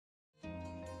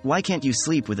Why can't you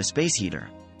sleep with a space heater?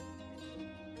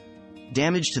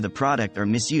 Damage to the product or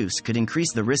misuse could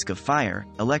increase the risk of fire,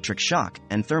 electric shock,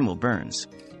 and thermal burns.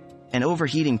 An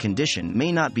overheating condition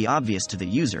may not be obvious to the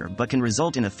user but can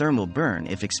result in a thermal burn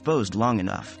if exposed long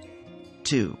enough.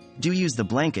 2. Do use the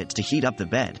blanket to heat up the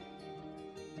bed.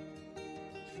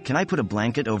 Can I put a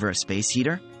blanket over a space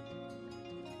heater?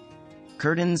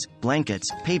 Curtains,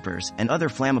 blankets, papers, and other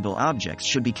flammable objects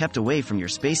should be kept away from your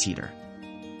space heater.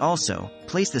 Also,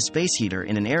 place the space heater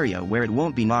in an area where it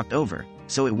won't be knocked over,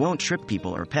 so it won't trip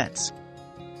people or pets.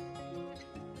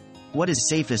 What is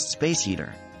safest space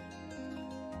heater?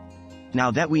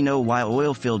 Now that we know why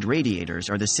oil-filled radiators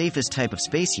are the safest type of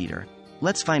space heater,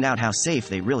 let's find out how safe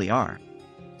they really are.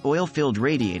 Oil-filled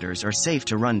radiators are safe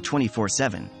to run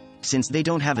 24/7, since they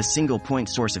don't have a single point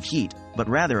source of heat, but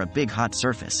rather a big hot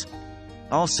surface.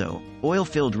 Also,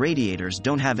 oil-filled radiators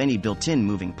don't have any built-in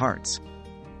moving parts.